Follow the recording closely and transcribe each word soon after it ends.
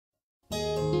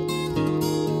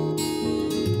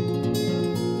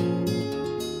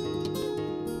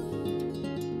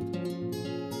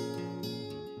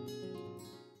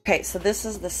Okay, so this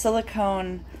is the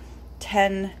silicone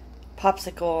 10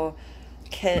 popsicle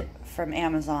kit from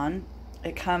Amazon.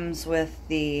 It comes with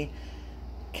the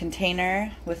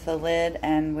container, with the lid,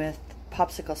 and with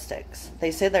popsicle sticks.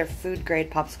 They say they're food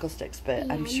grade popsicle sticks, but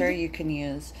I'm sure you can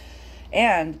use,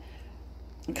 and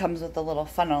it comes with a little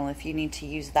funnel if you need to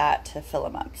use that to fill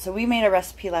them up. So we made a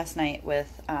recipe last night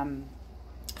with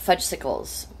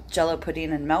fudgsicles, Jello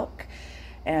pudding and milk,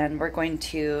 and we're going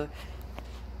to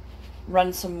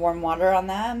run some warm water on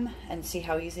them and see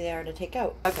how easy they are to take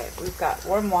out. Okay, we've got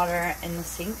warm water in the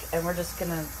sink, and we're just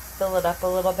gonna fill it up a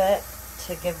little bit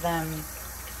to give them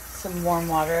some warm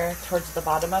water towards the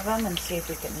bottom of them and see if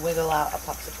we can wiggle out a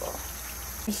popsicle.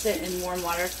 Sit in warm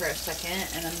water for a second,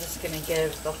 and I'm just gonna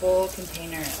give the whole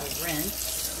container a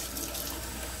rinse.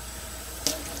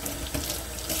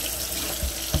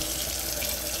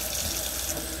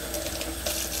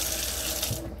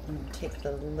 Take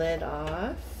the lid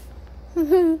off.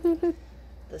 The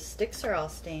sticks are all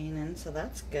staying in, so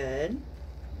that's good.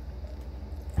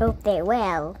 Hope they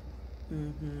will.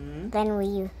 Mm-hmm. Then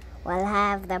we will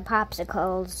have the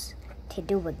popsicles to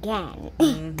do again.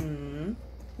 Mm-hmm.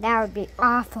 That would be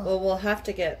awful. Well, we'll have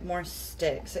to get more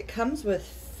sticks. It comes with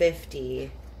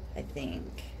 50, I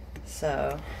think.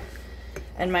 So,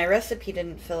 and my recipe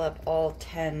didn't fill up all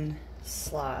 10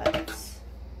 slots.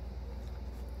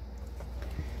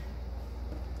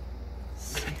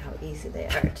 See how easy they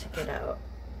are to get out.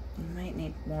 You might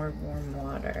need more warm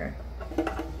water.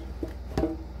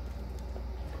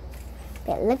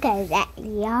 But look at that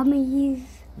yummies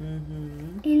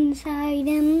inside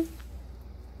them.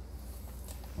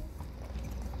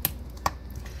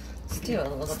 Let's do a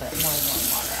little bit more warm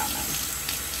water on them.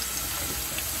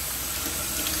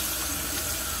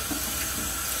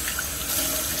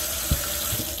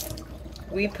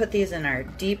 We put these in our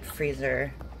deep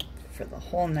freezer for the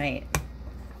whole night.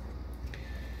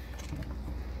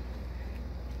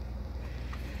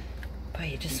 But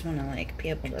you just want to like be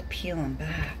able to peel them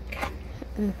back.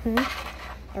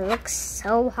 It looks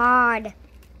so hard.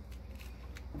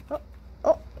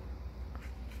 Oh.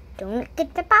 Don't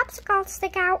get the popsicle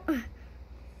stick out.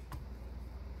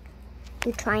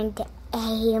 You're trying to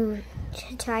aim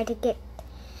to try to get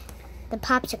the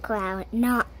popsicle out,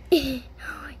 not... Oh,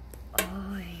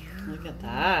 yeah. Look at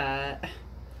that.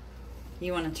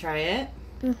 You want to try it?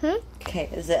 Mm-hmm. Okay,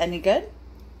 is it any good?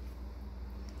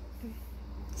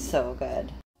 So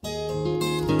good.